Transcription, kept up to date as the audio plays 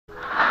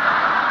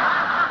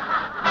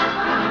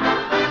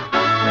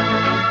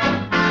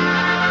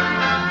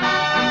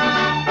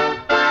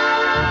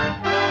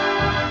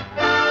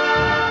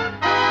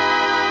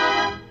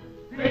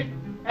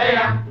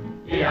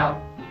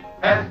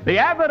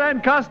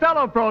and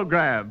Costello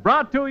program,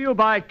 brought to you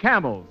by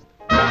Camels.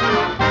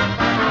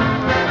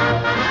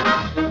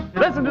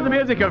 Listen to the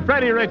music of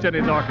Freddie Rich and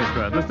his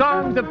orchestra, the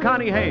songs of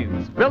Connie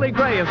Haynes, Billy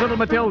Gray as Little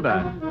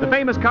Matilda, the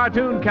famous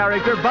cartoon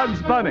character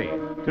Bugs Bunny.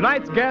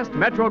 Tonight's guest,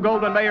 Metro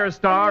Goldwyn Mayer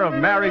star of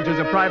Marriage is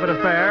a Private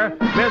Affair,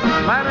 Miss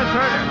Lana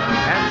Turner,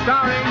 and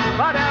starring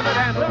Bud Abbott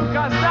and Lou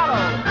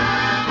Costello.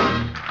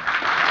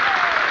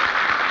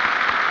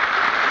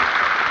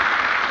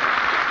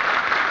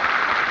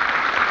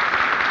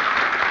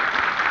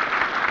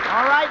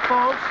 All right,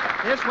 folks,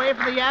 this way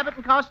for the Abbott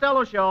and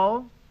Costello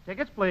show.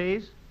 Tickets,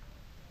 please.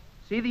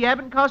 See the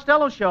Abbott and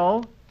Costello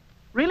show.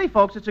 Really,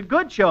 folks, it's a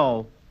good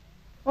show.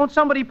 Won't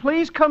somebody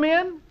please come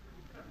in?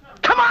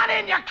 Come on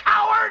in, you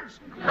cowards!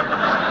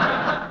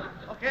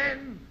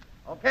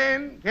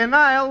 Ken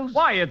Niles.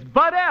 Why, it's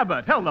Bud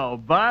Abbott. Hello,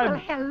 Bud. Well,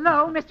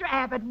 hello, Mr.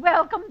 Abbott.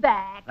 Welcome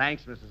back.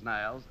 Thanks, Mrs.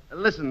 Niles.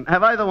 Listen,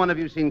 have either one of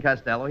you seen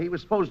Costello? He was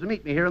supposed to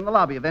meet me here in the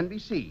lobby of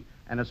NBC,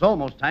 and it's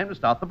almost time to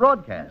start the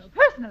broadcast.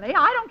 Personally,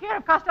 I don't care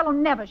if Costello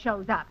never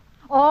shows up.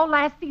 All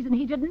last season,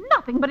 he did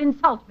nothing but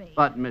insult me.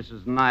 But,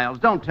 Mrs. Niles,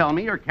 don't tell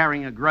me you're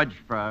carrying a grudge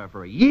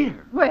for a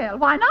year. Well,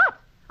 why not?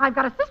 I've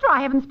got a sister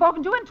I haven't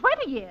spoken to in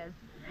 20 years.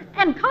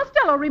 And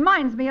Costello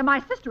reminds me of my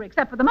sister,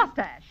 except for the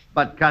mustache.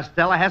 But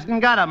Costello hasn't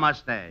got a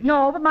mustache.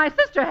 No, but my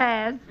sister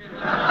has.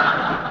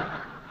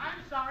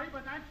 I'm sorry,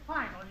 but that's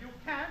final. You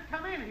can't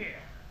come in here.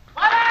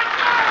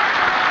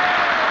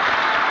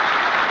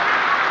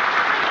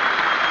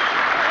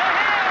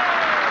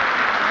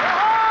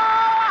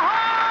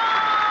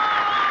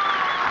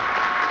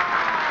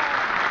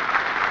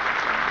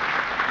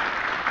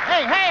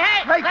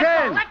 Hey,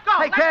 Ken! Let go!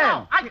 Hey,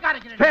 Ken! I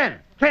gotta get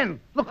it. Ken,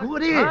 look who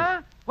it is.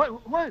 Huh?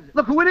 What?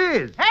 Look who it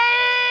is. Hey,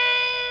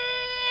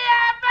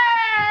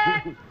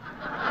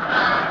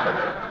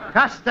 Abbott!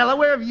 Costello,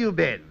 where have you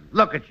been?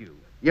 Look at you.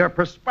 You're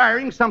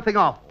perspiring something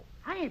awful.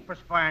 I ain't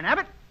perspiring,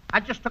 Abbott. I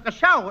just took a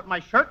shower with my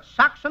shirt,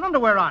 socks, and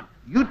underwear on.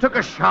 You took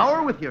a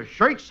shower with your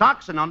shirt,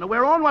 socks, and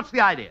underwear on? What's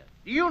the idea?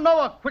 Do you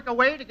know a quicker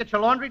way to get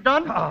your laundry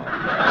done?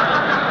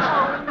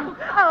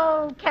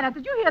 Oh, Kenneth,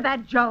 did you hear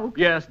that joke?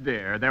 Yes,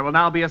 dear. There will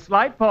now be a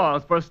slight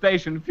pause for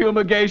station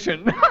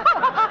fumigation.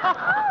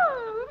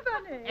 Oh,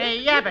 funny.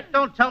 Hey, Abbott,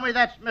 don't tell me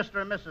that's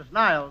Mr. and Mrs.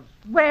 Niles.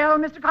 Well,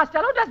 Mr.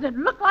 Costello, doesn't it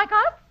look like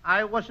us?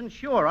 I wasn't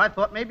sure. I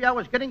thought maybe I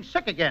was getting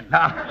sick again.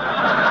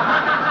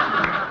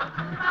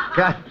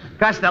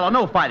 Costello,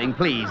 no fighting,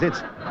 please.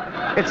 It's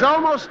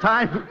almost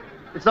time.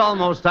 It's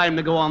almost time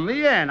to go on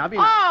the air. Now,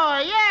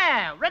 Oh,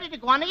 yeah. Ready to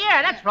go on the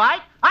air. That's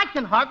right. I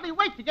can hardly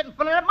wait to get in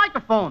front of that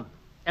microphone.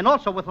 And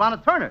also with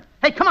Lana Turner.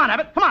 Hey, come on,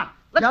 Abbott. Come on.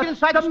 Let's get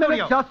inside the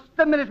studio. Just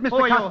a minute, Mr.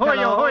 Costello. Who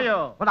are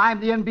you? But I'm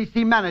the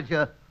NBC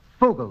manager,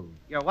 Fogel.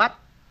 You're what?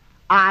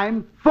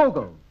 I'm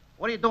Fogel.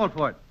 What are you doing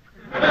for it?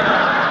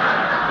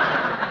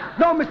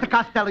 No, Mr.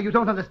 Costello, you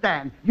don't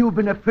understand. You've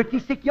been a pretty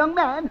sick young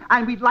man,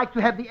 and we'd like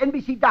to have the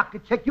NBC doctor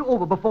check you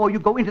over before you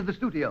go into the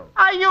studio.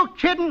 Are you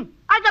kidding?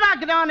 I gotta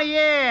get on the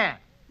air.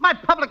 My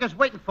public is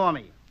waiting for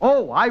me.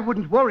 Oh, I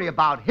wouldn't worry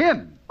about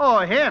him. Oh,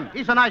 him.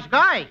 He's a nice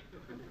guy.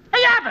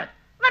 Hey, Abbott,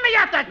 let me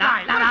at that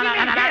guy.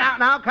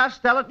 Now,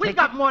 Costello, We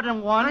got more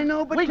than one. I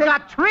know, but we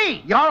got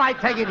three. All right,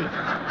 take it easy.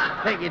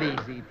 Take it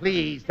easy,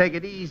 please. Take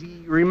it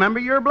easy. Remember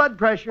your blood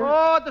pressure.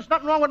 Oh, there's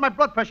nothing wrong with my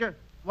blood pressure.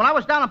 When I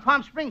was down in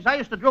Palm Springs, I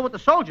used to drill with the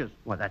soldiers.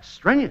 Well, that's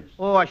strenuous.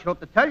 Oh, I should hope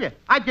to tell you.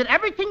 I did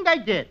everything they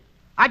did.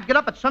 I'd get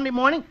up at Sunday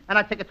morning, and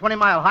I'd take a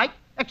 20-mile hike,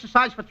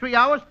 exercise for 3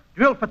 hours,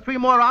 drill for 3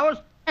 more hours,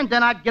 and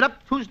then I'd get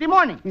up Tuesday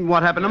morning.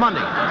 What happened to Monday?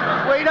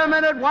 Wait a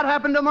minute. What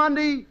happened to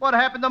Monday? What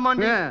happened to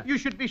Monday? Yeah. You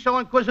should be so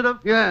inquisitive.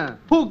 Yeah.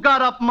 Who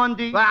got up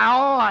Monday? Oh,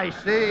 I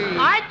see.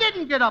 I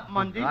didn't get up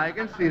Monday. I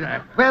can see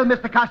that. Well,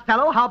 Mr.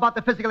 Costello, how about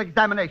the physical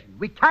examination?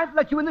 We can't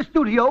let you in the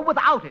studio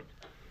without it.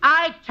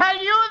 I tell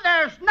you,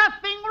 there's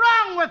nothing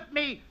wrong with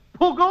me,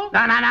 Poogle. No.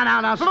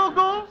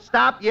 Flugel.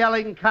 Stop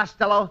yelling,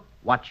 Costello.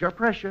 Watch your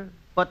pressure.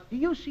 But do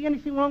you see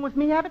anything wrong with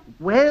me, Abbott?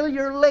 Well,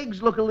 your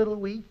legs look a little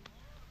weak.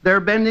 They're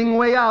bending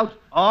way out.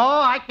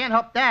 Oh, I can't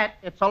help that.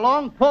 It's a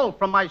long pull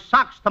from my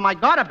socks to my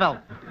garter belt.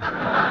 Come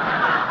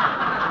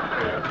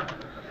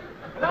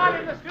on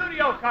in the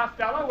studio,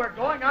 Costello. We're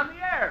going on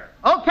the air.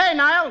 Okay,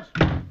 Niles.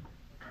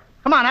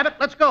 Come on, Abbott,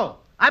 let's go.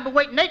 I've been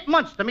waiting 8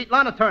 months to meet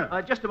Lana Turner.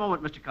 Just a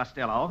moment, Mr.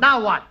 Costello. Now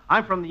what?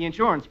 I'm from the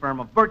insurance firm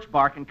of Birch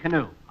Bark and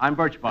Canoe. I'm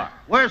Birch Bark.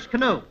 Where's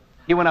Canoe?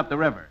 He went up the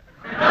river.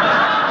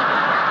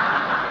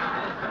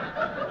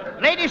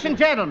 Ladies and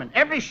gentlemen,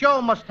 every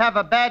show must have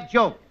a bad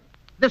joke.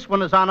 This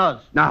one is on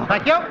us. Now.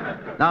 Thank you.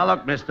 Now,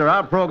 look, mister,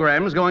 our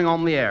program's going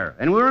on the air,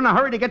 and we're in a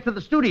hurry to get to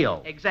the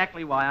studio.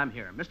 Exactly why I'm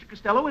here. Mr.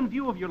 Costello, in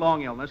view of your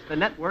long illness, the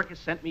network has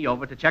sent me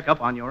over to check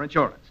up on your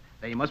insurance.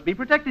 They must be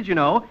protected, you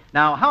know.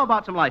 Now, how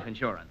about some life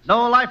insurance?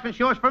 No life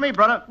insurance for me,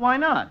 brother. Why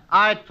not?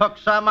 I took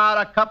some out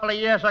a couple of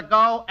years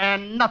ago,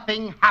 and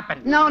nothing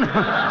happened. No.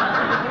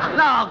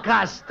 No,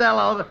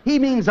 Costello. He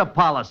means a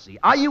policy.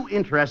 Are you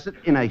interested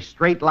in a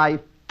straight life?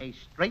 A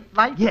straight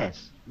life?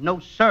 Yes. No,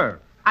 sir.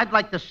 I'd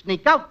like to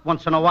sneak out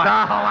once in a while.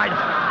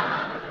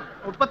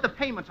 Oh, but the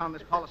payments on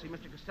this policy,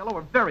 Mr. Costello,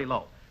 are very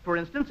low. For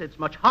instance, it's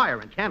much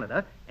higher in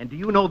Canada. And do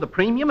you know the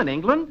premium in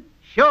England?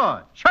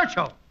 Sure,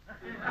 Churchill.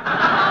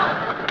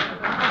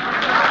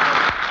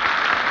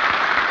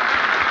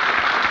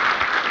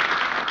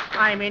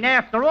 I mean,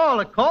 after all,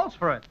 it calls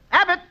for it.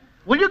 Abbott,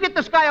 will you get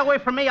this guy away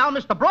from me? I'll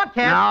miss the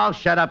broadcast. Now,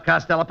 shut up,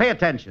 Costello. Pay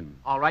attention.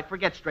 All right,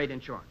 forget straight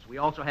insurance. We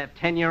also have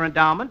 10-year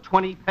endowment,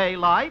 20-pay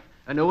life,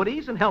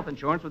 annuities, and health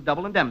insurance with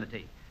double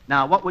indemnity.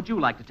 Now, what would you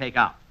like to take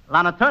out?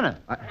 Lana Turner.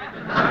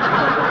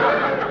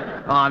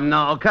 Oh,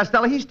 no,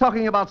 Costello, he's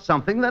talking about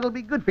something that'll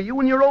be good for you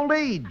in your old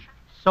age.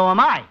 So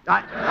am I.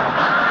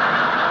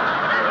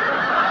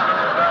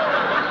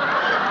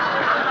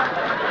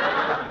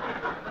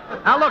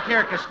 Now, look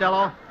here,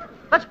 Costello.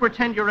 Let's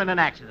pretend you're in an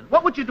accident.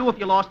 What would you do if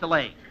you lost a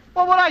leg?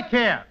 What would I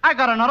care? I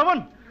got another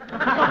one.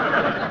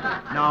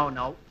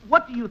 No.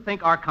 What do you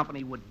think our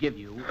company would give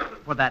you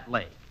for that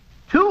leg?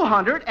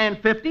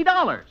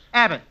 $250.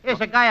 Abbott,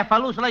 here's a guy, if I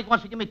lose a leg,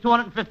 wants to give me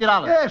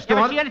 $250. Yes, You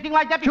ever see anything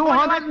like that before?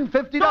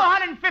 $250.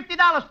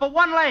 $250 for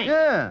one leg.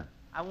 Yeah.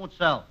 I won't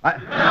sell.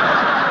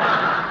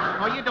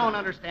 Oh, you don't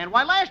understand.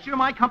 Why, last year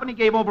my company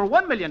gave over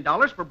 $1 million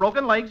for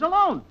broken legs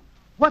alone.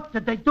 What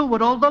did they do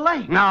with all the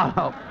legs? No.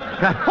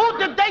 Who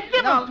did they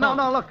give them to?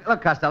 No, look,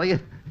 Costello, you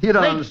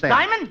don't Lake understand.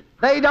 Diamond?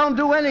 They don't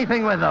do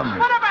anything with them.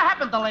 Whatever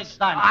happened to Lake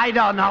Diamond? I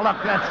don't know.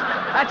 Look,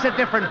 that's a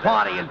different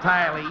party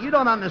entirely. You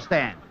don't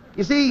understand.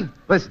 You see,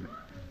 listen,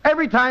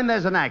 every time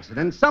there's an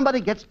accident,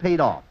 somebody gets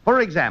paid off. For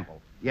example,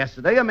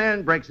 yesterday a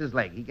man breaks his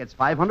leg. He gets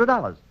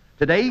 $500.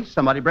 Today,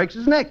 somebody breaks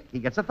his neck. He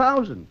gets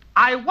 $1,000.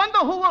 I wonder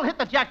who will hit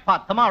the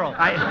jackpot tomorrow.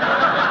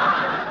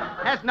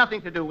 Has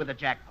nothing to do with the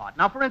jackpot.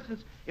 Now, for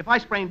instance, if I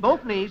sprain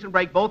both knees and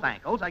break both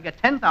ankles, I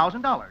get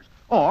 $10,000.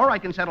 Or I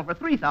can settle for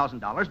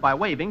 $3,000 by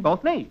waiving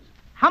both knees.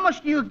 How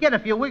much do you get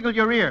if you wiggle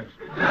your ears?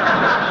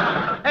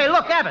 Hey,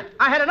 look, Abbott,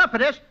 I had enough of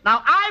this.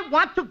 Now, I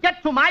want to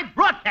get to my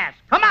broadcast.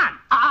 Come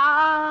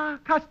on.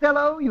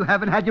 Costello, you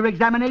haven't had your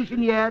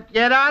examination yet.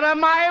 Get out of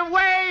my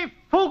way,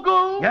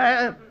 Fugu.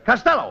 Yeah,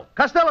 Costello,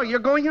 you're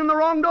going in the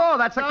wrong door.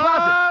 That's a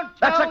closet.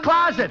 That's a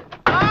closet.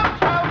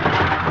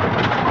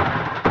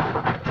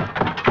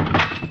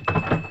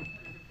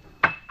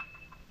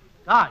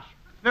 Gosh,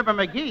 Fibber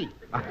McGee.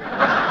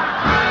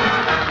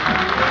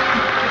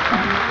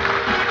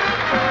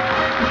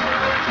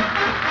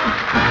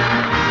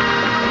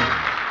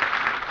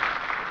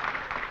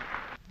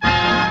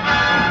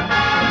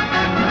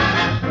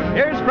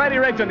 Here's Freddie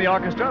Rich and the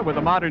orchestra with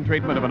a modern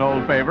treatment of an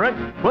old favorite,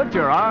 Put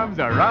Your Arms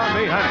Around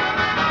Me,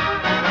 Honey.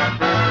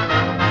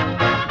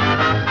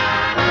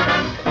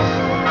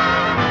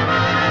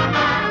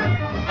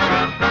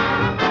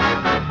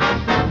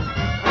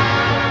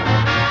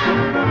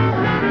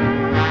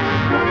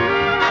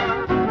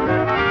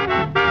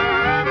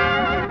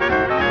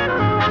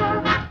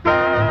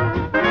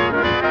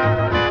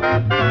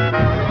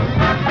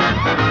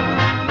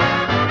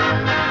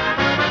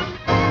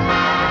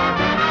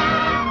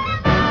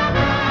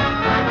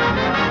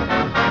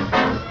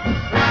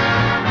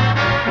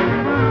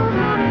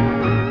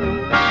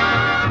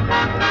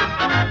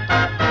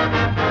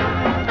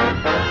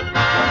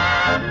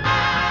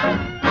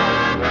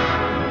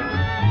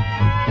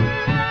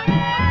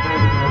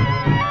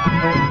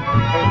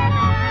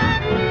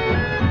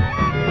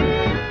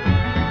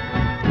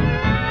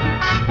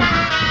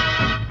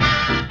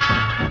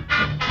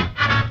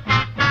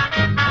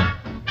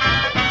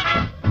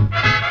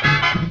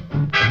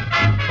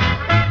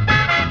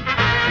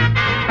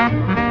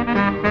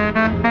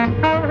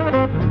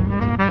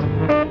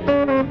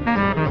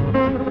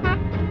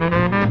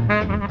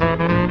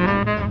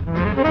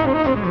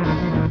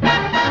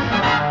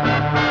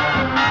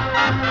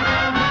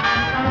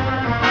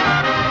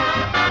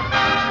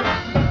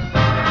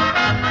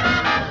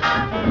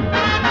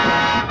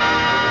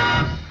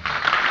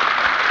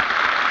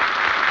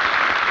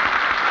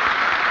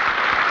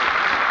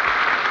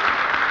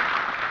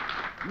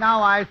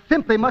 Now, I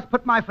simply must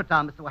put my foot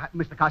down,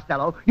 Mr.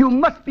 Costello. You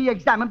must be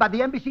examined by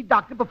the NBC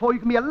doctor before you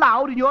can be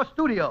allowed in your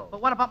studio.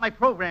 But what about my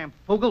program,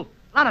 Fugel?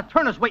 Lana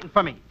Turner's waiting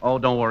for me. Oh,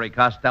 don't worry,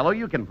 Costello.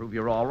 You can prove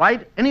you're all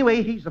right.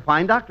 Anyway, he's a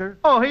fine doctor.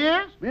 Oh, he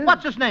is? Yeah.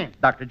 What's his name?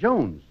 Dr.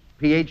 Jones.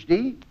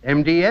 Ph.D.,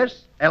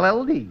 M.D.S.,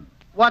 LL.D.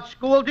 What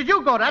school did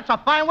you go to? That's a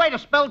fine way to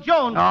spell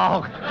Jones.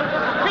 Oh.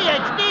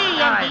 Ph.D.,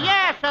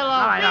 M.D.S., LL.D.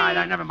 All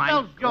right, never mind.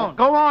 Spells Jones.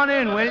 Go on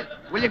in, will you?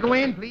 Will you go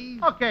in,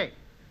 please? Okay.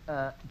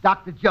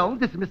 Dr.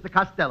 Jones, this is Mr.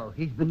 Costello.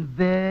 He's been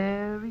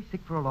very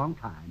sick for a long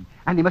time,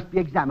 and he must be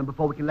examined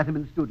before we can let him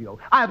in the studio.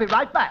 I'll be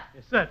right back.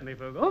 Yes, certainly,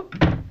 Fugel.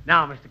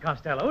 Now, Mr.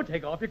 Costello,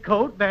 take off your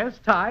coat,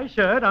 vest, tie,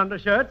 shirt,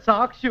 undershirt,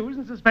 socks, shoes,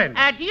 and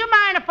suspenders. Do you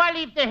mind if I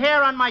leave the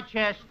hair on my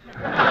chest?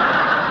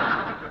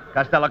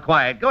 Costello,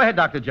 quiet. Go ahead,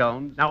 Dr.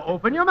 Jones. Now,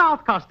 open your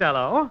mouth,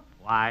 Costello.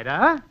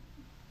 Wider.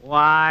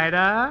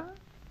 Wider.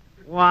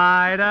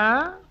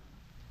 Wider.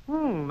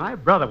 My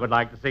brother would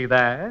like to see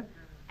that.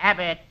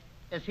 Abbott,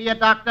 is he a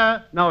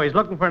doctor? No, he's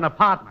looking for an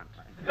apartment.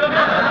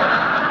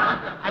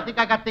 I think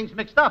I got things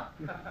mixed up.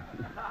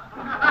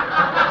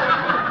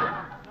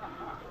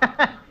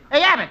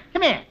 Hey, Abbott,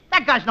 come here.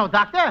 That guy's no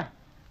doctor.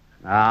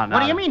 No. What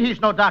do you mean he's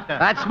no doctor?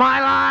 That's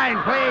my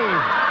line,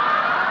 please.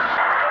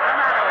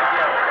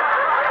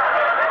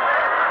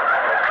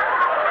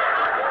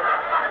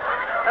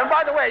 And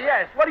by the way,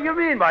 yes, what do you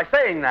mean by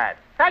saying that?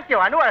 Thank you.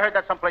 I knew I heard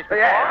that someplace before.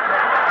 Yeah.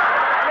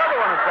 Another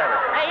one who said it.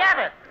 Hey,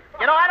 Abbott,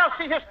 you know, I don't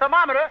see his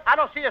thermometer. I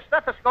don't see his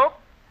stethoscope.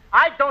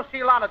 I don't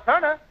see Lana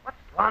Turner. What's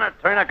Lana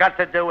Turner got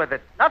to do with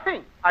it?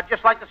 Nothing. I'd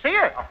just like to see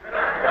her.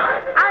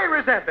 I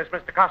resent this,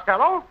 Mr.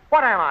 Costello.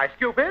 What am I,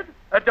 stupid?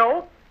 A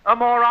dope? A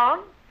moron?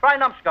 Try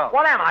numbskull.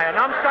 What am I, a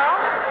numbskull?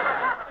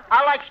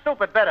 I like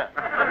stupid better.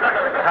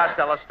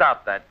 Costello,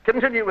 stop that.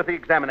 Continue with the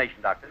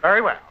examination, Doctor.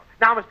 Very well.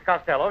 Now, Mr.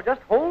 Costello,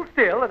 just hold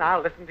still and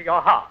I'll listen to your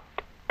heart.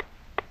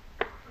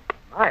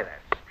 My,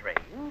 that's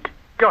strange.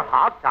 Your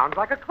heart sounds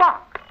like a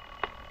clock.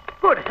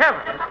 Good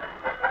heavens.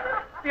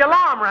 The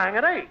alarm rang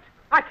at 8.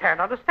 I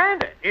can't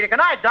understand it. Neither can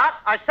I, Doc.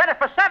 I set it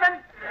for 7.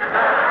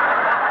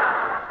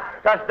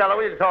 Costello,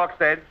 we'll talk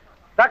sense.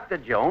 Dr.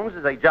 Jones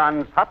is a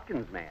Johns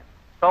Hopkins man.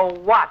 So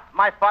what?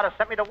 My father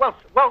sent me to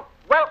Wilson. Well,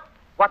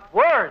 what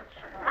words?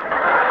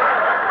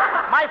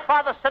 My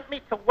father sent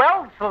me to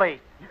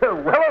Wellesley.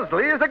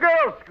 Wellesley is a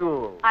girls'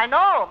 school. I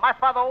know. My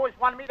father always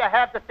wanted me to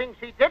have the things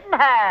he didn't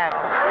have.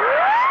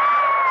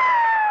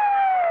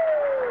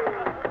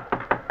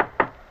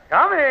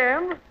 Come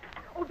in.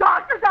 Oh,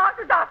 doctor,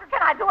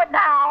 can I do it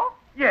now?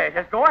 Yeah,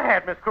 just go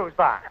ahead, Miss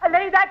Cruzbach.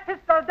 Lay that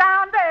pistol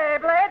down,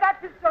 babe. Lay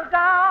that pistol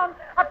down.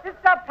 A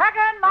pistol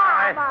packing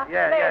mama.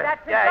 Yeah. Lay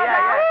that pistol Yeah.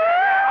 down.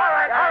 All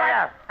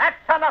right.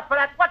 That's enough for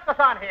that. What goes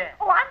on here?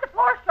 Oh, I'm the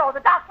floor show. The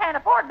doc can't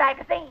afford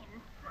magazines.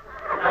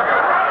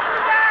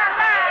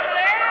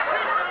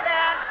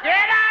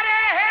 Get out of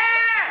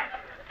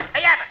here!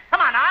 Hey, Abbott,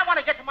 come on now. I want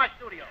to get to my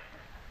studio.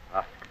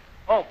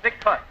 Oh, big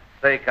cut.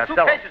 Say, 2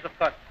 Costello. pages of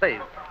cut. Say,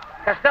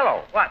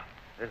 Costello. What?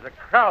 There's a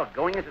crowd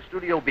going into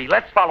Studio B.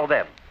 Let's follow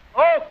them.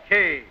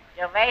 Okay.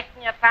 You're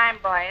wasting your time,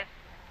 boys.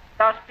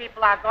 Those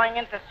people are going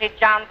in to see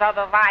John's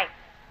other wife.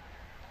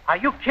 Are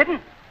you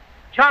kidding?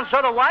 John's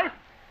other wife?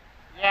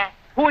 Yes.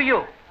 Who are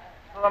you?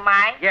 Who am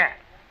I? Yeah.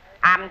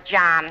 I'm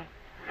John.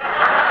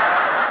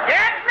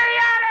 Get me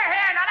out of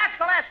here! Now, that's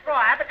the last straw,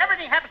 Abbott.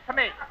 Everything happens to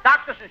me.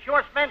 Doctors,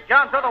 insurance men,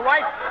 John's other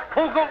wife,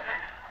 Kugel.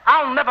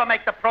 I'll never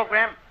make the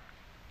program.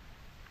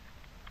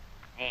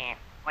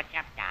 What's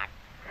up, Doc?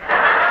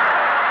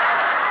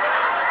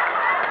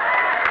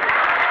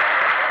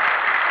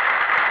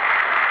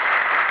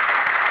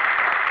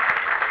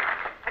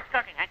 What's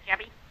cooking, huh,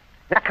 Chubby?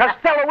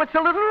 Costello, it's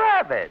a little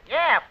rabbit.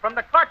 Yeah, from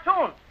the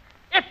cartoons.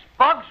 It's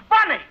Bugs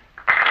Bunny.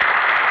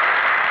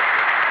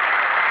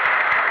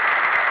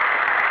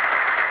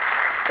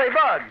 Say,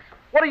 Bugs,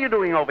 what are you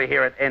doing over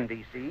here at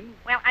NBC?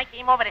 Well, I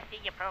came over to see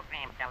your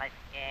program, fellas.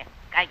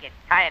 Guy gets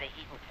tired of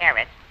eating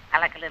carrots. I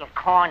like a little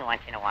corn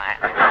once in a while.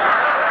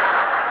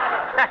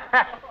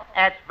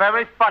 That's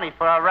very funny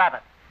for a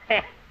rabbit.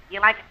 You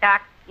like it,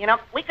 Doc? You know,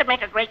 we could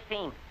make a great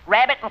team.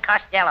 Rabbit and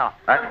Costello.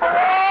 Rabbit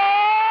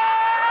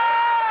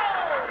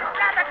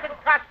and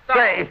Costello.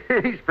 Say,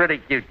 he's pretty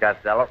cute,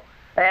 Costello.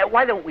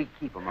 Why don't we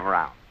keep him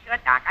around? Sure,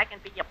 Doc. I can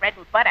be your bread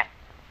and butter.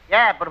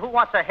 Yeah, but who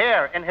wants a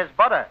hair in his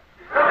butter?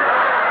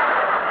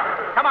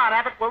 Come on,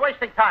 Abbott. We're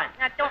wasting time.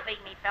 Now, don't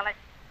leave me, fellas.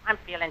 I'm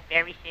feeling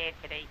very sad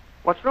today.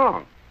 What's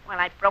wrong? Well,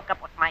 I broke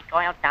up with my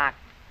girl, Doc.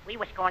 We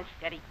was going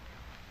steady.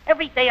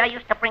 Every day I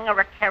used to bring her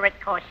a carrot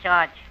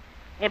corsage.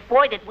 And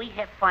boy, did we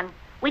have fun.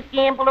 We'd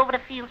gamble over the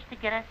fields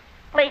together,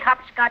 play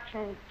hopscotch,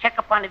 and check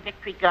up on the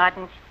Victory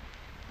Gardens.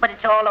 But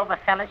it's all over,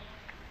 fellas.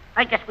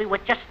 I guess we were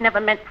just never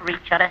meant for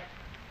each other.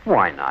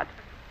 Why not?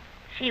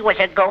 She was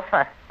a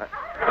gopher.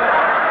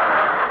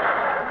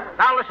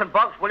 Now, listen,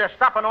 Bugs, will you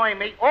stop annoying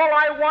me? All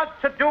I want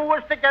to do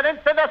is to get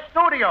into the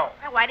studio.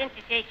 Well, why didn't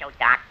you say so,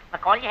 Doc?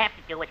 Look, all you have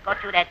to do is go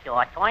through that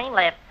door, turn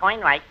left, turn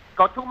right,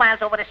 go 2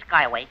 miles over the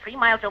skyway, 3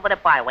 miles over the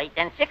byway,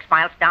 then 6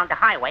 miles down the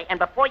highway, and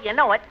before you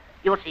know it,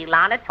 you'll see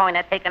Lana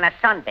Turner taking a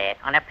sunbath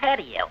on a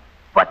patio.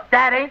 But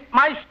that ain't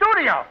my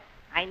studio.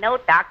 I know,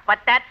 Doc, but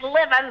that's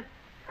living.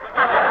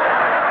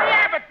 Hey,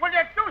 Abbott, will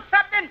you do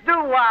something?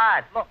 Do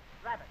what? Look,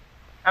 Rabbit.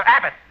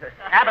 Abbott.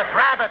 Abbott,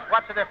 Rabbit.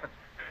 What's the difference?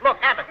 Look,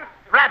 Abbott.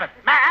 Rabbit.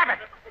 Abbott.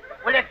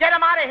 Will you get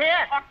him out of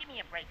here? Oh, give me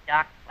a break,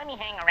 Doc. Let me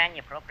hang around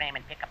your program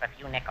and pick up a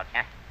few nickels,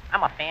 huh?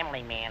 I'm a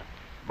family man.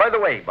 By the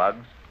way,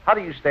 Bugs, how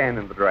do you stand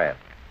in the draft?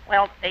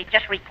 Well, they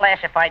just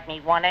reclassified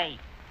me 1A.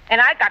 And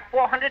I got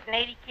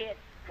 480 kids.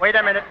 Wait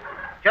a minute.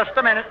 Just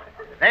a minute.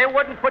 They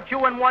wouldn't put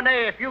you in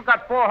 1A if you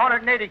got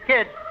 480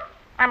 kids.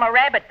 I'm a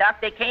rabbit, Doc.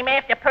 They came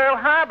after Pearl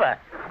Harbor.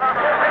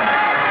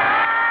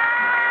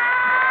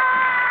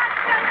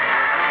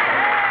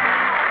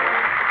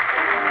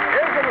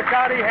 Here's little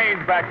Connie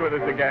Haynes back with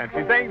us again.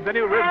 She sings the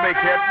new rhythmic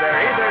hit, They're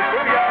Either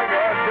Too Young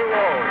or Too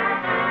Old.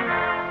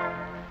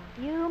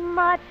 You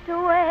marched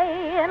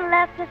away and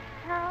left this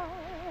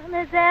town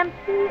as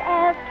empty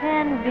as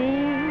can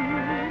be.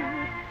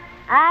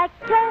 I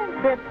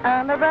can't sit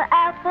under the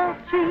apple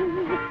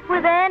tree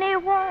with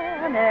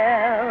anyone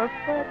else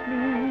but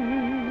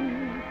me.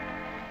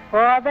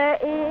 For there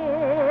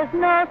is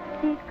no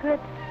secret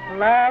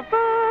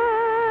lover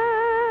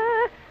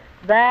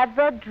that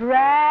the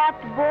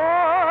draft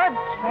board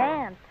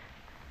can't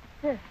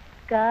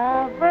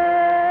discover.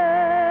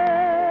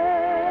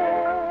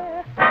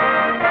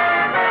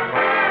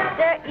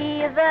 They're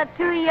either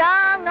too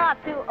young or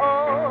too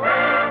old.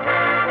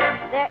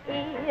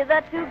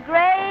 either too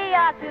gray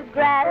or too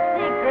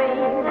grassy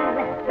green.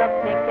 The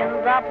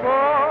pickings are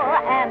full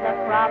and the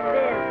crop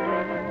is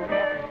lean.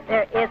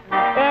 There isn't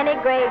any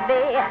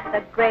gravy, the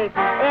gravy's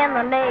in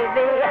the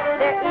Navy.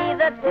 They're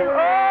either too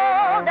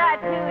old or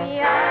too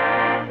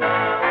young.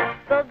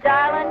 So,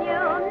 darling,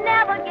 you'll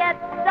never get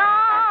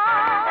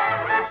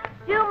stung.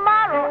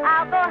 Tomorrow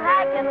I'll go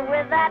hiking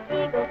with that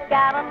Eagle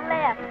Scout on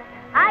left.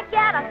 I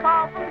get a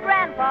call from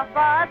Grandpa for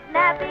a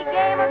snappy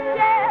game of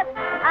chess.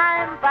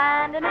 I'm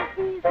finding it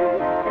easy to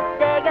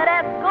stay good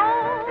as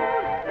gold.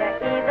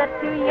 They're either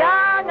too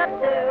young or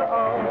too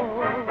old.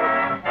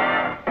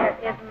 There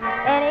isn't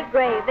any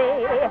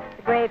gravy,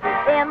 the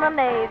gravy's in the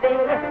Navy.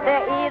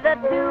 They're either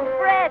too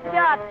fresh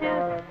or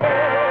too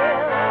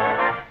stale.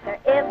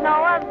 There is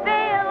no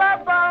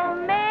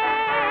available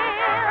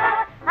meal.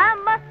 I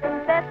must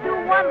confess to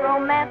one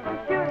romance I'm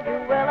sure you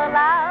will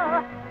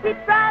allow. He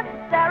tries to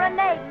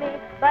serenade me,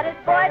 but his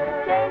voice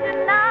is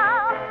changing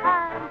now.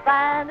 I'm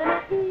finding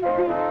it easy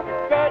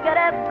to stay good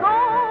as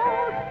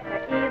gold.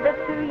 They're either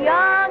too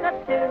young or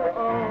too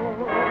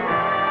old.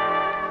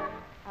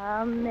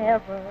 I'll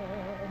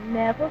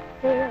never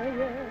fail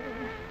you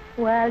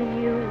while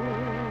you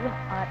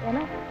are in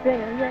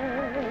Australia.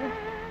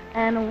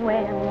 And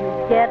when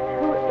you get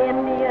to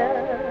India,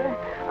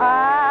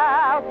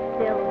 I'll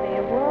still be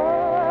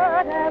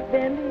what I've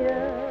been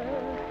here.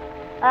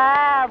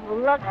 I've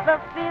looked the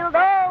field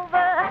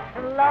over,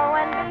 lo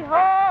and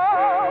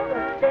behold,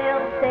 the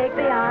sails take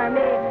the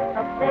army,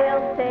 the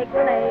sails take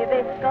the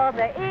navy, 'cause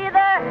they're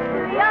either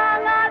too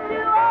young or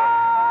too old.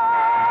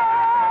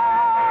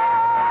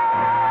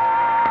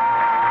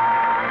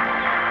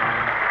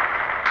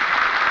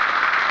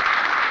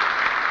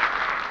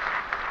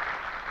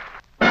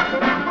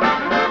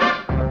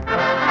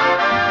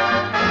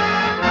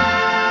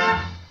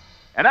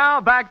 And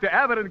now back to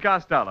Abbott and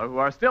Costello, who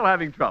are still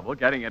having trouble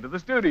getting into the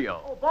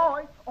studio.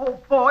 Oh,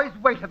 boys,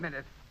 wait a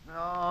minute.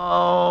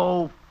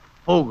 Oh,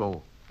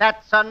 Fogel.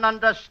 That's an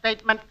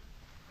understatement.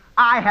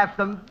 I have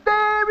some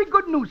very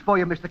good news for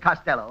you, Mr.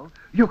 Costello.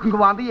 You can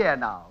go on the air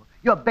now.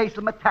 Your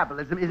basal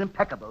metabolism is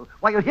impeccable,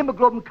 while your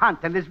hemoglobin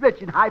content is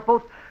rich in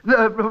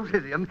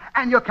hypothyroidism,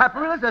 and your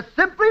capillaries are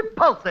simply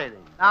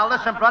pulsating. Now,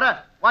 listen, brother.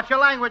 Watch your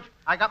language.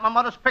 I got my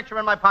mother's picture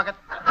in my pocket.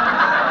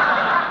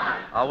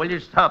 Oh, will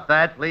you stop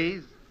that,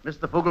 please?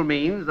 Mr. Fogel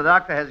means the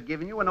doctor has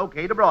given you an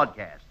okay to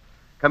broadcast.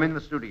 Come in the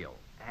studio.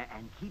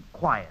 And keep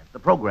quiet. The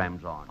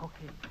program's on.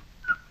 Okay.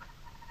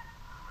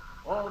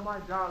 Oh, my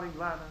darling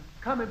Lana,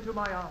 come into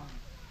my arms.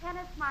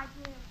 Kenneth, my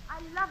dear,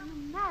 I love you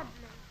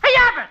madly. Hey,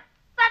 Abbott!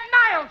 That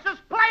Niles is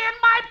playing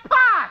my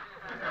part!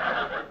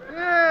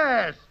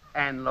 Yes.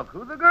 And look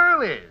who the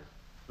girl is.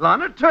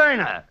 Lana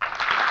Turner.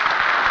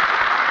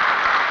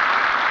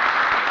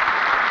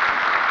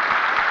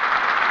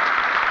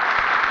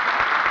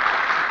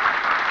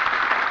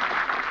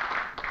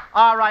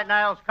 All right,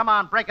 Niles, come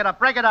on, break it up,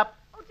 break it up.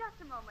 Oh, just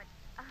a moment.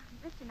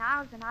 Mr.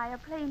 Niles and I are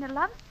playing a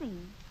love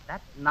scene. That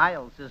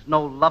Niles is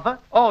no lover.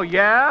 Oh,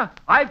 yeah?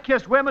 I've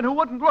kissed women who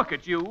wouldn't look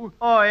at you.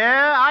 Oh,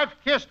 yeah? I've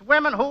kissed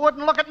women who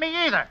wouldn't look at me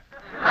either.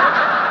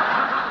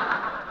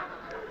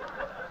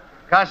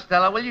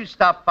 Costello, will you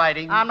stop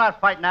fighting? I'm not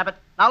fighting, Abbott.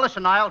 Now,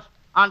 listen, Niles.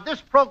 On this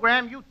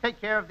program, you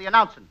take care of the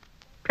announcing.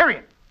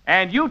 Period.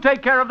 And you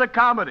take care of the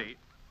comedy.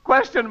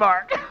 Question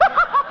mark.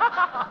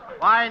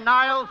 Why,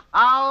 Niles,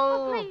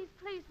 I'll... Oh,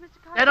 please, Mr.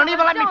 Costello. They don't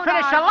even let me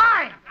finish a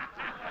line.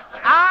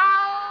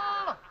 I'll...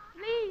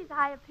 Please,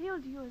 I appeal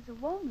to you as a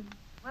woman.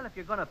 Well, if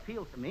you're going to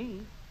appeal to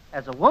me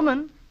as a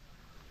woman,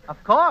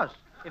 of course.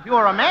 If you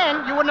were a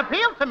man, you wouldn't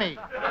appeal to me.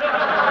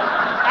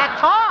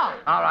 That's all.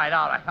 All right.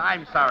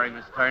 I'm sorry,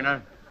 Miss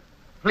Turner.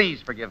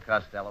 Please forgive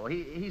Costello.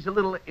 He's a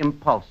little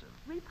impulsive.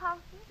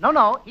 Repulsive?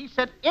 No, he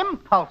said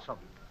impulsive.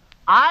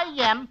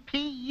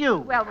 I-M-P-U.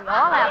 Well, we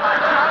all have our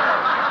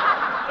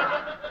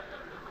troubles.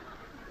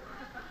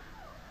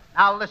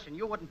 Now, listen,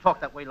 you wouldn't talk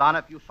that way, Lana,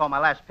 if you saw my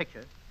last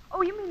picture.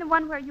 Oh, you mean the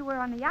one where you were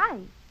on the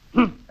ice?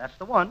 That's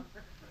the one.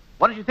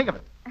 What did you think of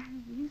it?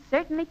 You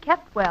certainly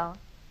kept well.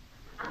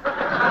 Hey,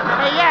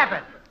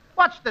 Abbott,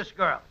 what's this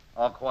girl?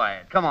 All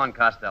quiet. Come on,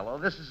 Costello.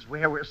 This is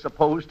where we're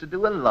supposed to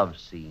do a love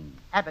scene.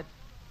 Abbott,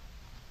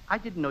 I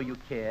didn't know you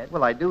cared.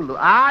 Well, I do,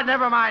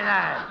 never mind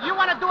that. You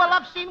want to do a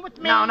love scene with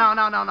me? No.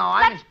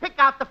 Let's pick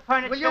out the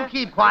furniture. Will you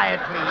keep quiet,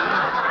 please?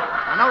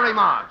 Now, no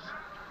remarks.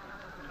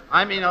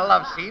 I mean a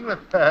love scene with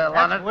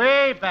Lana. That's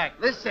way back.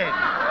 Listen.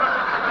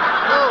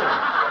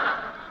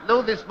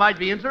 Lou, this might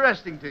be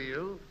interesting to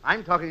you.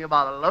 I'm talking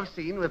about a love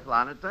scene with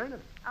Lana Turner.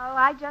 Oh,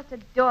 I just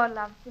adore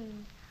love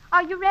scenes.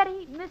 Are you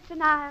ready, Mr.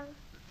 Niles?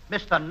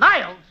 Mr.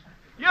 Niles?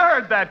 You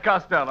heard that,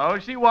 Costello.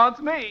 She wants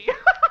me.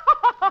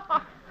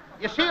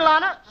 You see,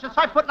 Lana, since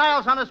I put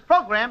Niles on his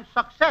program,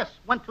 success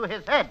went to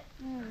his head.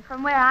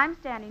 From where I'm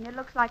standing, it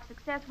looks like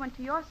success went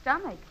to your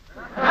stomach.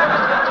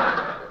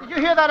 Did you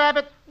hear that,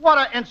 Abbott? What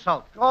an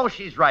insult. Oh,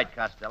 she's right,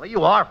 Costello.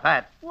 You are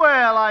fat.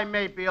 Well, I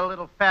may be a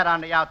little fat on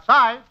the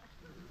outside,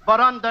 but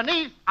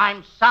underneath,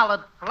 I'm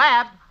solid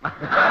flab.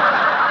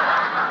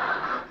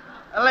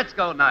 Let's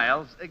go,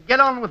 Niles. Get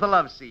on with the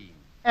love scene.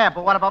 Yeah,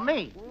 but what about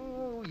me?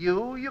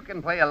 you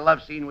can play a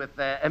love scene with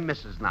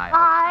Mrs. Niles.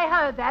 I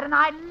heard that, and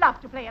I'd love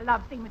to play a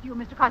love scene with you,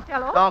 Mr.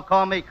 Costello. Don't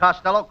call me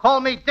Costello. Call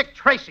me Dick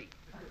Tracy.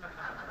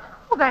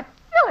 Oh, that's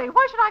silly.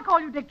 Why should I call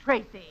you Dick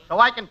Tracy? So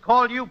I can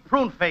call you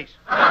Prune Face.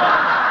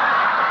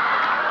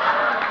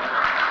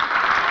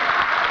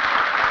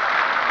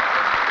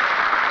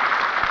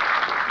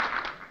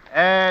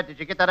 Did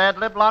you get that ad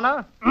lib,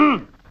 Lana?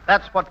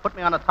 That's what put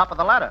me on the top of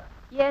the ladder.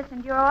 Yes,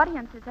 and your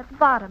audience is at the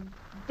bottom,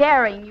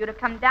 daring you to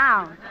come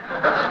down.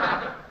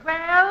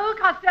 Well,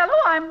 Costello,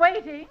 I'm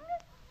waiting.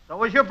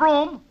 So is your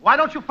broom. Why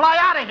don't you fly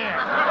out of here?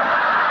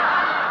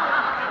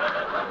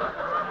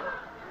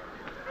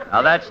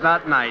 Now, that's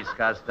not nice,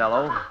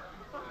 Costello.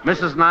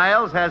 Mrs.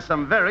 Niles has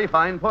some very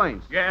fine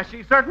points. Yes,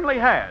 she certainly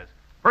has.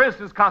 For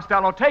instance,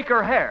 Costello, take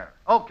her hair.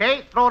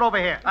 Okay, throw it over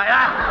here.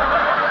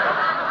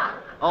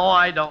 Oh,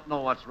 I don't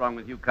know what's wrong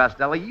with you,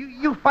 Costello.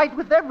 You fight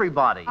with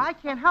everybody. I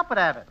can't help it,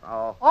 Abbott.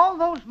 Oh. All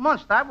those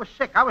months that I was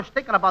sick, I was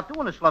thinking about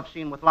doing this love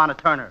scene with Lana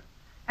Turner.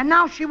 And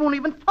now she won't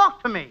even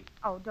talk to me.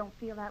 Oh, don't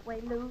feel that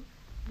way, Lou.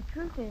 The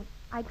truth is,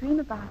 I dream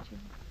about you.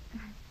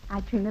 I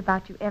dream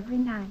about you every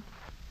night.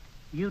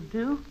 You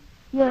do?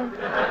 Yes.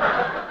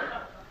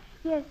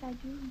 Yes, I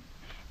do.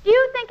 Do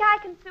you think I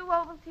can sue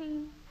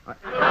Ovaltine?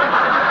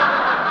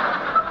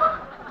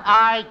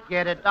 I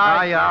get it. All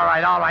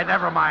right.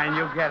 Never mind.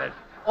 You get it.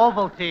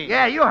 Ovaltine.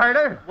 Yeah, you heard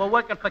her. We're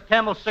working for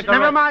Camel Cigarettes.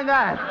 Never mind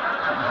that.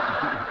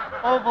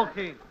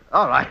 Ovaltine.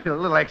 All right, a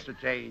little extra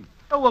change.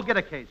 So we'll get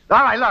a case.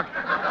 All right, look.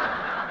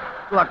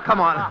 Look,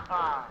 come on.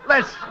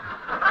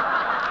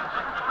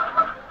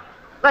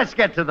 Let's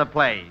get to the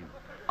play.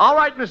 All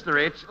right, Mr.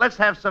 Rich, let's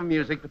have some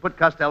music to put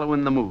Costello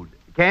in the mood.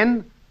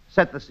 Ken,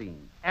 set the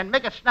scene. And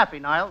make it snappy,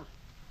 Niles.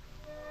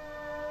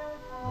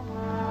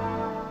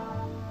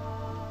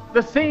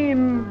 The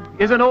scene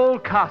is an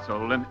old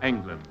castle in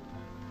England.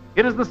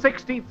 It is the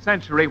 16th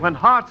century when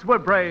hearts were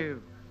brave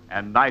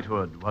and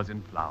knighthood was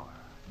in flower.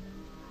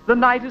 The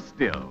night is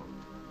still,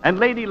 and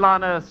Lady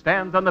Lana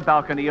stands on the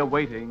balcony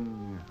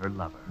awaiting her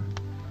lover.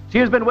 She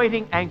has been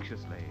waiting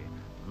anxiously,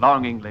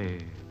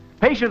 longingly,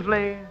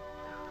 patiently,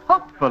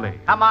 hopefully.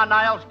 Come on,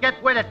 Niles,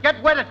 get with it.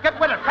 Faster.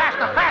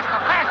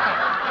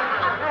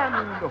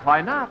 And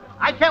why not?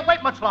 I can't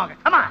wait much longer.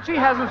 Come on. She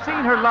hasn't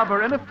seen her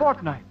lover in a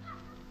fortnight.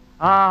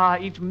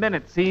 Each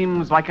minute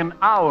seems like an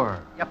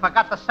hour. You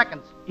forgot the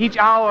seconds. Each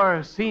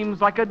hour seems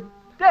like a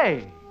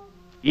day.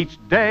 Each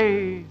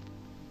day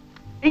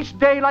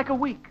like a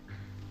week.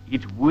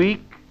 Each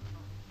week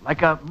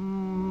like a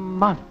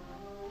month.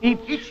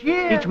 Each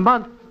year. Each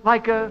month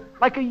like a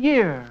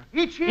year.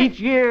 Each year. Each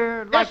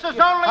year like This is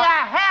only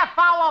a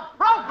half-hour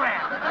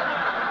program.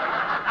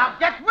 Now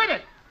get with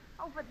it.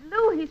 Oh, but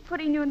Lou, he's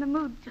putting you in the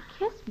mood to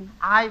kiss me.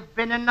 I've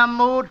been in the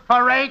mood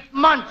for 8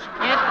 months,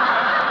 kid.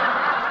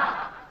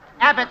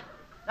 Abbott,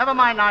 never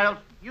mind, Niles.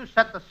 You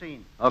set the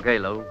scene. Okay,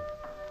 Lou.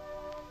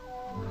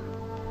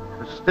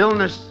 The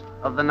stillness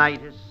of the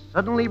night is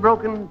suddenly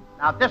broken.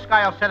 Now, this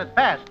guy'll set it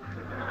fast.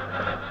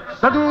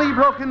 Suddenly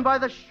broken by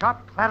the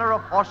sharp clatter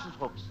of horses'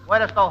 hoofs. Where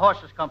does the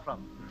horses come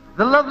from?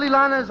 The lovely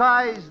Lana's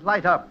eyes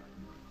light up.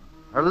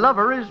 Her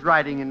lover is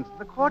riding into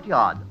the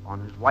courtyard on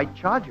his white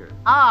charger.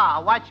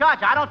 Ah, white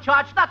charger. I don't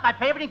charge nothing. I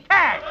pay everything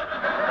cash.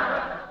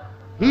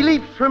 He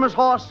leaps from his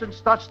horse and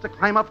starts to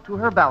climb up to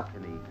her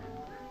balcony.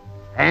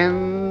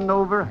 Hand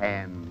over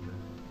hand.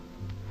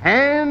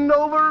 Hand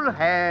over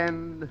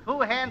hand. 2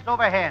 hands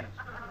over hands.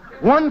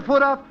 1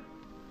 foot up.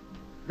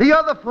 The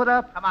other foot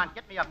up. Come on,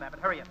 get me up,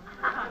 Abbott. Hurry up.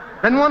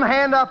 Then 1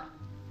 hand up.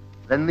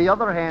 Then the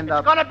other hand It's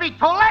up. gonna be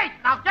too late.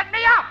 Now get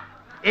me up.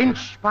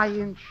 Inch by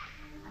inch.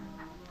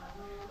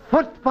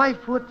 Foot by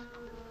foot.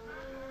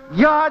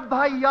 Yard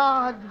by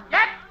yard.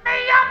 Get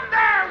me up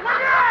there, will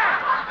you?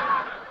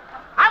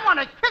 I want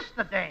to kiss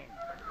the dame.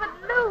 But,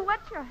 Lou,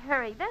 what's your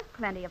hurry? There's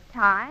plenty of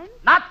time.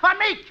 Not for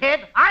me,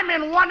 kid. I'm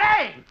in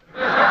 1A.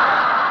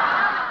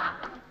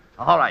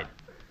 All right.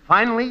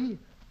 Finally,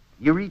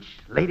 you reach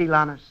Lady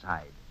Lana's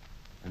side,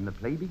 and the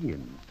play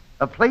begins.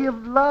 A play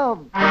of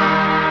love,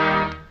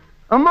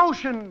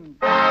 emotion,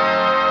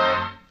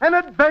 and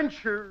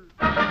adventure.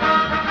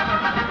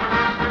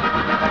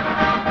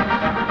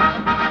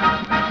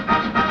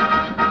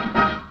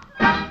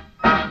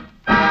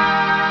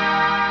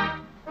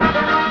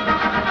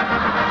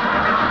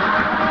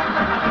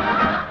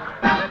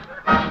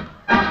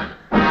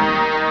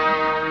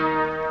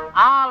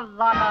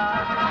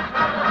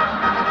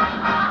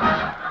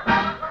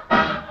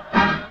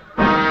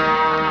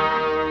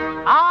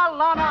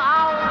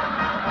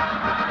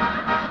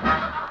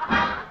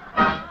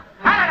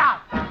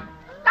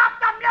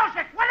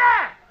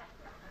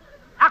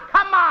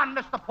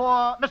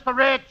 Mr.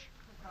 Rich.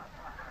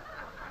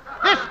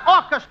 This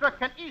orchestra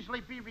can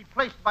easily be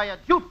replaced by a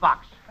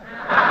jukebox.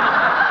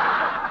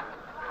 Now,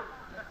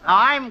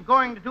 I'm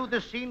going to do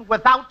this scene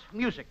without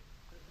music.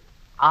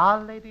 Ah,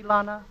 Lady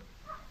Lana,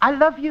 I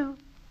love you.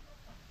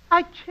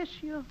 I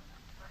kiss you.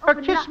 Or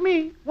kiss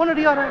me, one or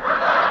the other.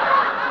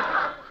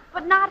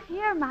 But not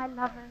here, my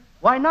lover.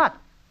 Why not?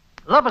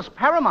 Love is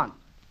paramount.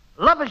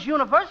 Love is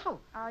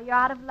universal. Oh, you're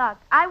out of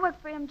luck. I work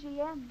for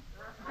MGM.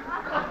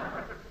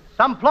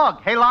 Some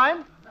plug. Hey,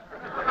 Lime?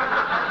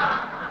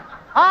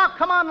 Ah,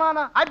 come on,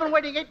 Lana. I've been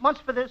waiting 8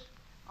 months for this.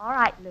 All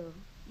right, Lou.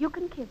 You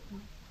can kiss me.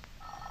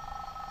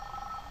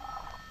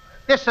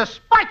 This is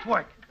spite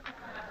work.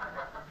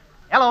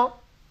 Hello.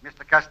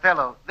 Mr.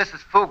 Costello, this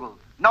is Fugel.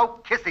 No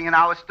kissing in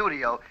our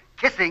studio.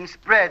 Kissing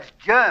spreads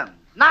germs.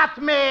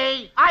 Not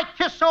me. I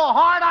kiss so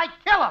hard I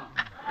kill him.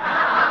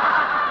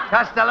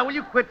 Costello, will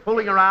you quit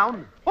fooling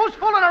around? Who's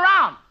fooling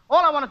around?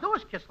 All I want to do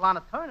is kiss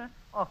Lana Turner.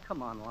 Oh,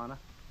 come on, Lana.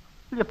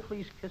 Will you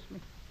please kiss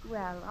me?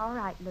 Well, all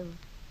right, Lou.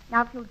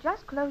 Now, if you'll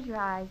just close your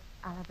eyes,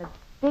 I'll have a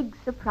big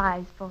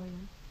surprise for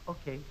you.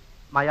 Okay.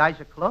 My eyes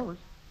are closed.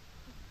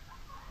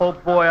 Oh,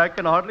 boy, I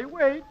can hardly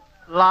wait.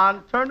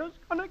 Lana Turner's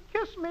going to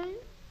kiss me.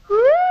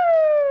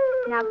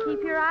 Now,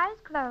 keep your eyes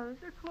closed.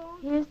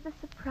 Here's the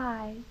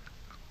surprise.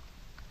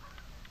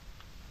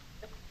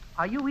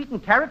 Are you eating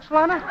carrots,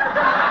 Lana?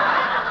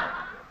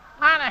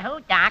 Lana who,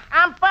 Doc?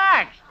 I'm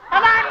first.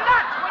 And I'm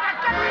nuts! Will you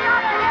get me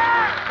out of here?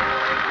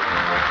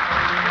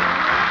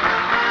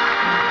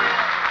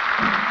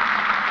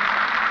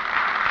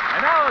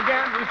 And now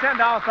again, we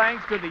send our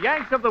thanks to the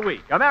Yanks of the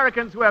Week,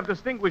 Americans who have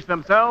distinguished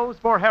themselves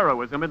for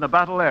heroism in the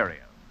battle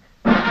area.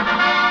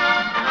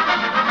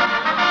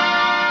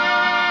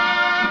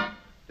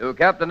 To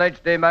Captain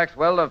H.D.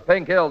 Maxwell of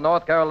Pink Hill,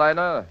 North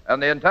Carolina,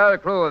 and the entire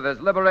crew of his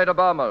Liberator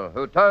bomber,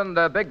 who turned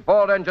their big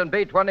Ford-engine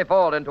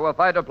B-24 into a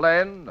fighter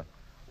plane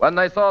when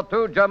they saw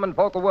 2 German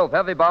Focke-Wulf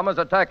heavy bombers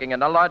attacking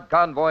an Allied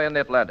convoy in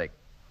the Atlantic.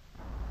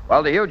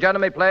 While the huge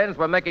enemy planes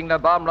were making their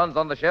bomb runs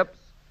on the ships,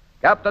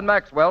 Captain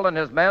Maxwell and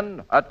his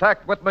men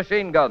attacked with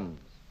machine guns.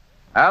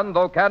 And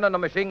though cannon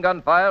and machine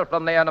gun fire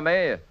from the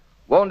enemy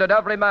wounded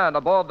every man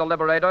aboard the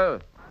Liberator,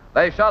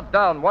 they shot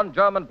down 1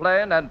 German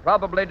plane and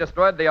probably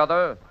destroyed the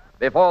other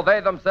before they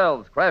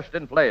themselves crashed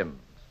in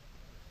flames.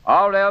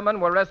 Our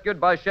airmen were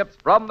rescued by ships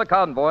from the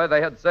convoy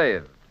they had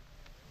saved.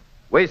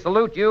 We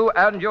salute you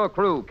and your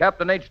crew,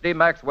 Captain H.D.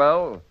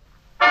 Maxwell.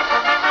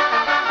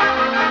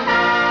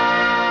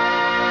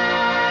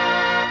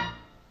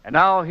 And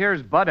now,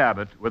 here's Bud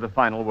Abbott with a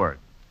final word.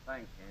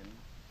 Thanks, Ken.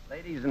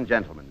 Ladies and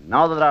gentlemen,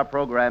 now that our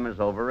program is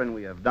over and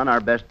we have done our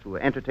best to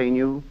entertain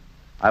you,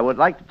 I would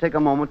like to take a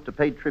moment to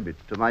pay tribute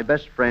to my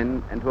best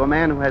friend and to a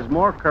man who has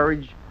more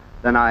courage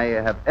than I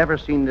have ever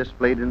seen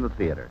displayed in the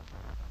theater.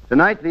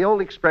 Tonight, the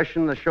old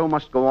expression, "the show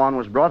must go on,"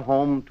 was brought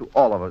home to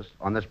all of us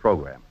on this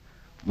program,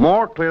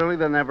 more clearly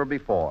than ever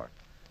before.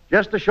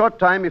 Just a short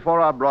time before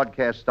our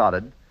broadcast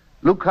started,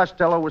 Luke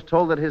Costello was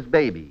told that his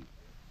baby,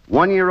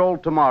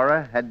 1-year-old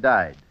Tamara, had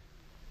died.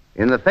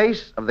 In the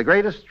face of the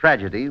greatest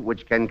tragedy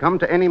which can come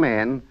to any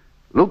man,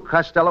 Luke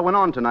Costello went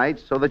on tonight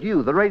so that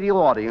you, the radio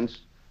audience,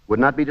 would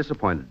not be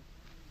disappointed.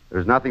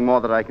 There's nothing more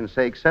that I can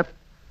say except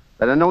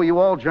that I know you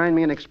all join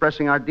me in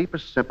expressing our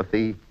deepest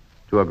sympathy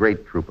to a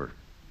great trooper.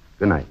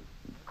 Good night.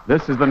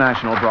 This is the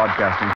National Broadcasting